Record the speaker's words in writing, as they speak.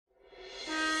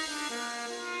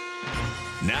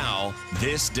Now,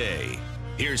 this day.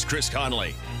 Here's Chris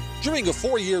Conley. During a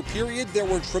 4-year period, there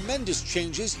were tremendous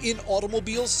changes in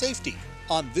automobile safety.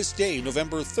 On this day,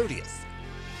 November 30th.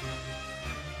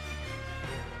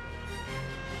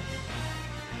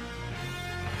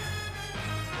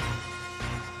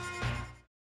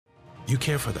 You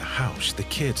care for the house, the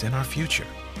kids, and our future.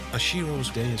 A Shiro's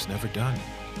day is never done.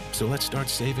 So let's start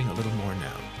saving a little more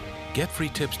now. Get free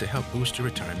tips to help boost your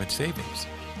retirement savings.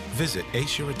 Visit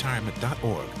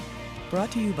aceyourretirement.org.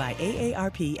 Brought to you by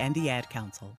AARP and the Ad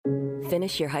Council.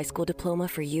 Finish your high school diploma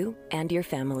for you and your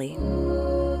family.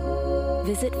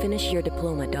 Visit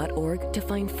finishyourdiploma.org to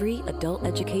find free adult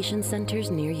education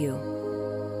centers near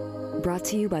you. Brought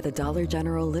to you by the Dollar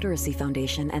General Literacy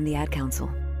Foundation and the Ad Council.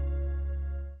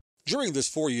 During this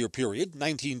 4-year period,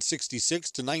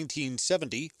 1966 to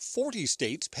 1970, 40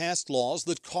 states passed laws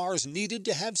that cars needed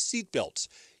to have seatbelts.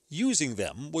 Using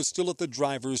them was still at the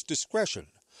driver's discretion.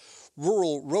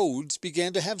 Rural roads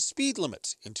began to have speed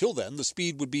limits. Until then, the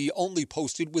speed would be only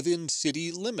posted within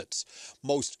city limits.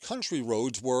 Most country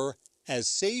roads were as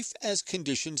safe as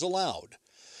conditions allowed.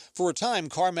 For a time,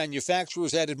 car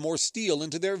manufacturers added more steel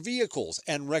into their vehicles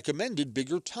and recommended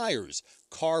bigger tires.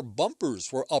 Car bumpers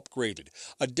were upgraded.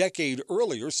 A decade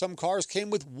earlier, some cars came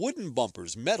with wooden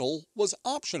bumpers. Metal was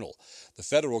optional. The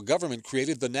federal government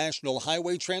created the National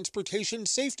Highway Transportation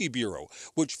Safety Bureau,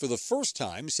 which for the first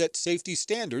time set safety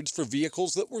standards for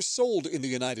vehicles that were sold in the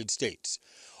United States.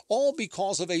 All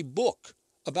because of a book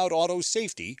about auto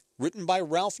safety written by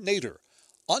Ralph Nader,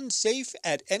 Unsafe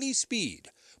at Any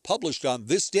Speed, published on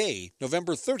this day,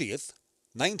 November 30th,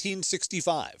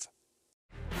 1965.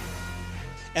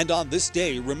 And on this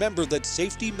day, remember that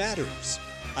safety matters.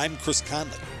 I'm Chris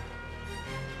Conley.